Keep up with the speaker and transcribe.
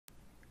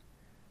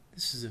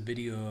This is a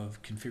video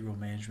of Configurable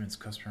Management's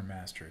Customer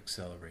Master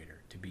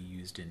Accelerator to be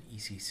used in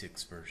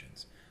EC6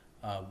 versions.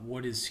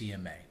 What is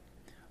CMA?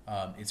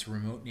 It's a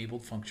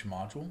remote-enabled function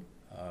module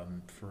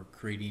for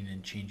creating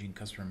and changing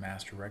customer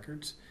master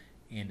records,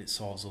 and it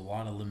solves a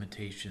lot of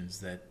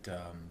limitations that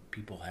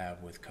people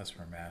have with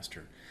customer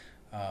master.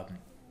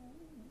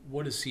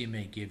 What does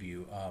CMA give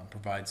you?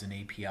 Provides an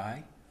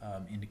API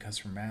into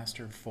customer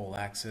master, full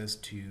access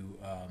to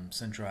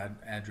central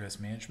address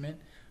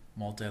management,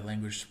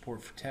 multi-language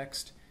support for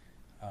text.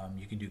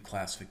 You can do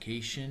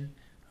classification,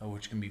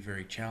 which can be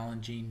very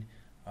challenging,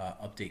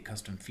 update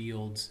custom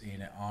fields,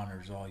 and it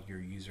honors all your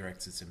user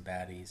exits and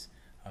baddies.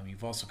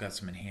 You've also got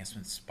some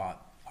enhancement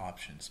spot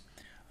options.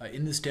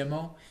 In this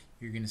demo,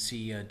 you're going to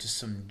see just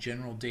some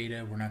general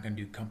data. We're not going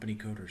to do company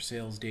code or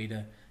sales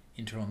data,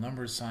 internal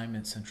number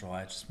assignment, central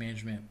address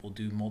management. We'll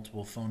do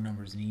multiple phone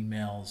numbers and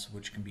emails,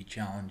 which can be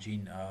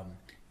challenging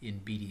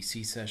in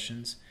BDC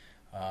sessions.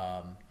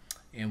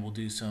 And we'll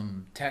do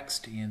some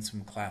text and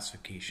some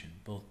classification,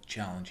 both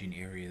challenging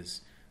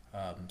areas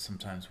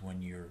sometimes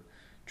when you're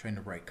trying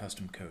to write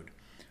custom code.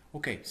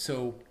 Okay,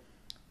 so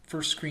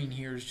first screen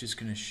here is just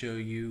going to show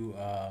you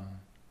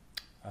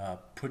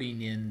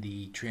putting in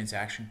the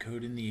transaction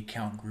code in the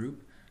account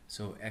group.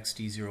 So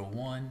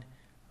XD01,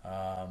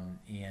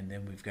 and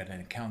then we've got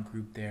an account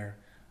group there.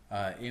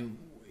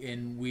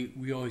 And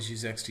we always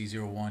use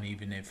XD01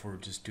 even if we're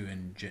just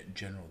doing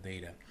general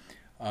data.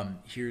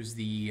 Here's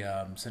the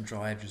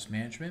central address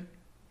management.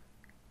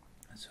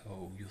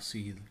 So you'll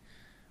see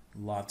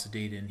lots of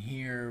data in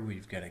here.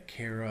 We've got a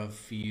care of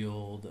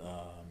field,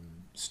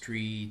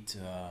 street,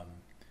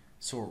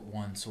 sort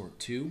 1, sort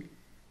 2.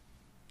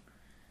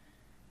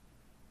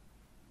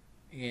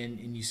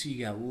 And you see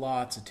you got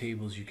lots of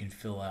tables you can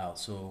fill out,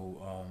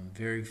 so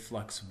very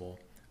flexible.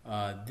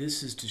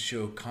 This is to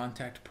show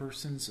contact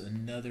persons,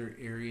 another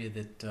area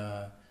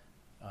that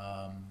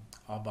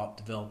ABAP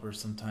developers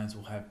sometimes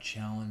will have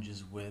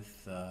challenges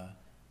with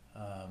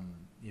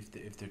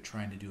if they're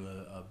trying to do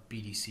a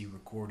BDC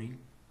recording.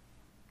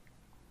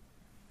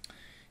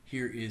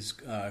 Here is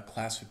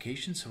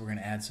classification, so we're going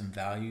to add some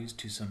values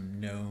to some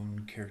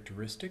known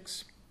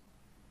characteristics.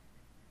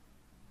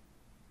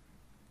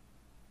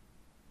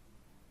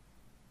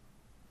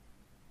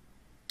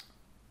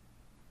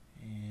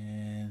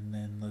 And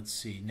then let's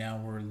see, now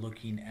we're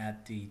looking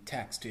at the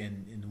text,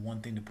 and the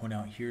one thing to point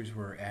out here is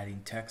we're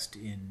adding text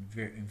in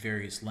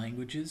various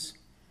languages,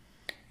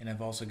 and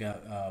I've also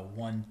got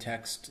one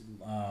text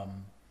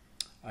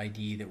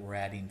ID that we're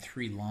adding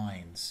 3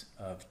 lines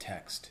of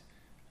text,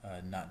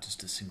 not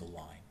just a single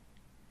line.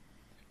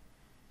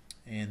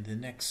 And the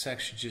next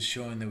section is just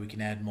showing that we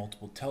can add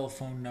multiple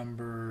telephone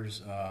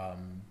numbers.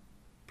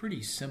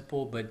 Pretty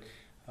simple, but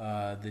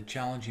the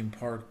challenging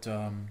part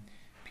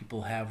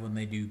people have when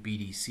they do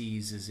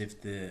BDCs is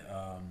if the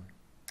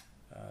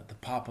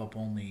pop-up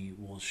only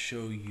will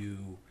show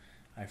you,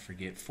 I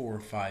forget, 4 or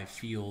 5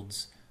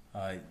 fields.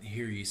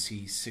 Here you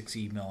see 6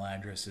 email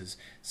addresses.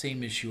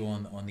 Same issue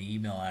on the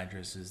email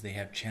addresses. They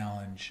have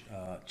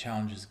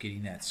challenges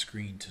getting that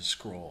screen to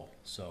scroll.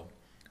 So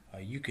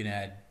you can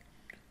add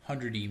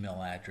 100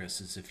 email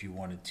addresses if you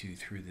wanted to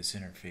through this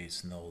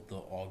interface, and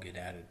they'll all get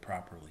added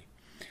properly.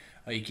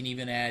 You can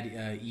even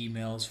add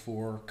emails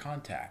for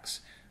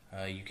contacts.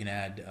 You can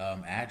add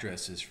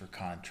addresses for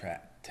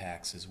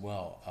contacts as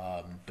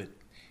well, but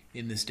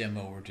in this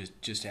demo we're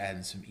just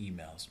adding some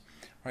emails.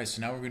 Alright,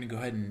 so now we're going to go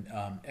ahead and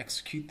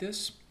execute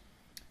this,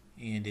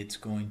 and it's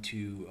going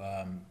to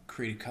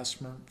create a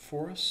customer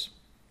for us.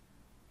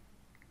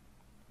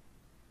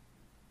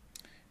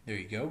 There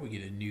you go, we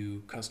get a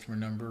new customer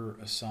number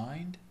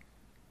assigned,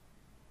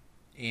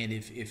 and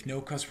if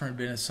no customer had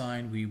been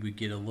assigned, we would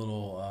get a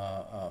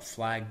little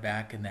flag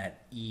back in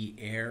that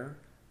EAR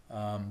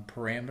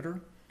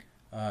parameter.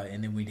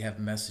 And then we'd have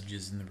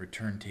messages in the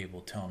return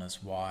table telling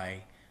us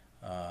why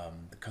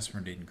the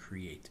customer didn't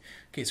create.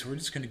 Okay, so we're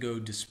just going to go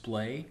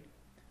display.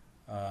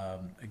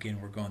 Again,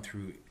 we're going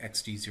through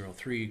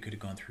XD03. You could have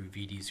gone through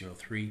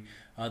VD03.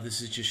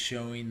 This is just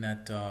showing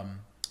that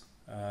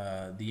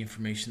the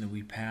information that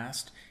we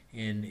passed.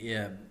 And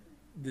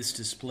this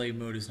display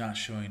mode is not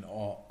showing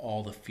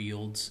all the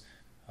fields.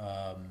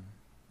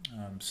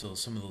 So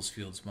some of those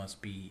fields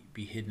must be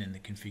hidden in the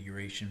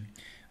configuration.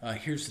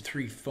 Here's the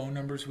 3 phone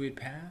numbers we had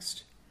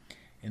passed,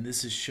 and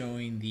this is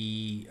showing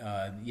the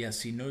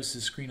see, notice the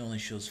screen only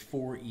shows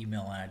 4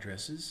 email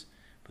addresses,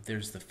 but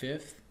there's the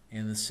 5th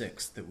and the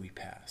 6th that we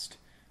passed,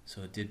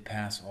 so it did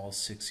pass all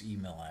 6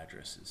 email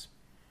addresses.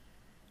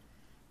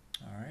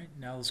 Alright,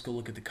 now let's go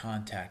look at the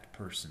contact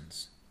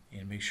persons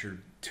and make sure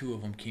 2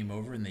 of them came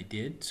over, and they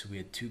did. So we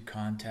had 2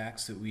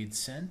 contacts that we had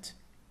sent.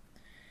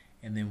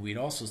 And then we'd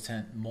also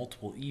sent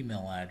multiple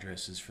email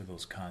addresses for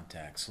those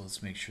contacts. So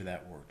let's make sure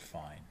that worked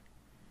fine.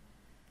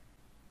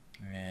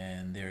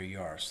 And there you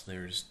are. So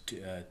there's 2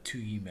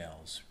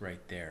 emails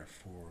right there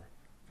for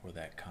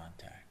that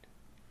contact.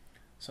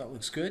 So that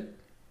looks good.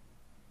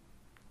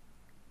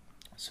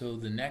 So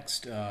the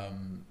next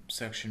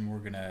section we're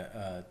going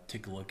to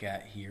take a look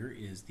at here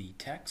is the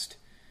text.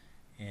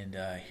 And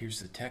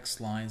here's the text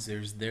lines.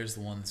 There's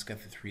the one that's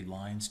got the 3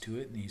 lines to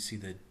it, and you see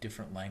the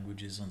different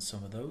languages on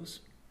some of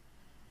those.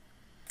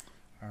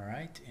 All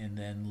right, and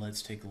then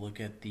let's take a look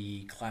at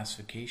the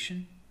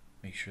classification.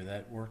 Make sure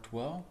that worked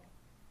well.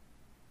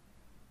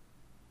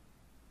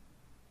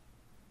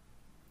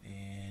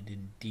 And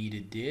indeed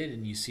it did,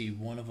 and you see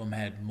one of them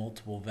had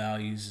multiple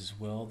values as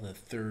well. The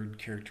third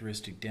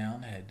characteristic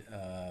down had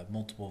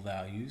multiple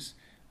values,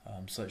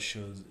 so that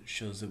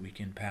shows that we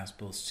can pass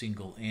both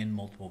single and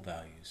multiple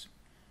values.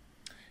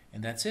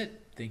 And that's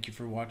it. Thank you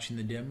for watching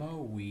the demo.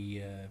 We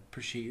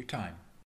appreciate your time.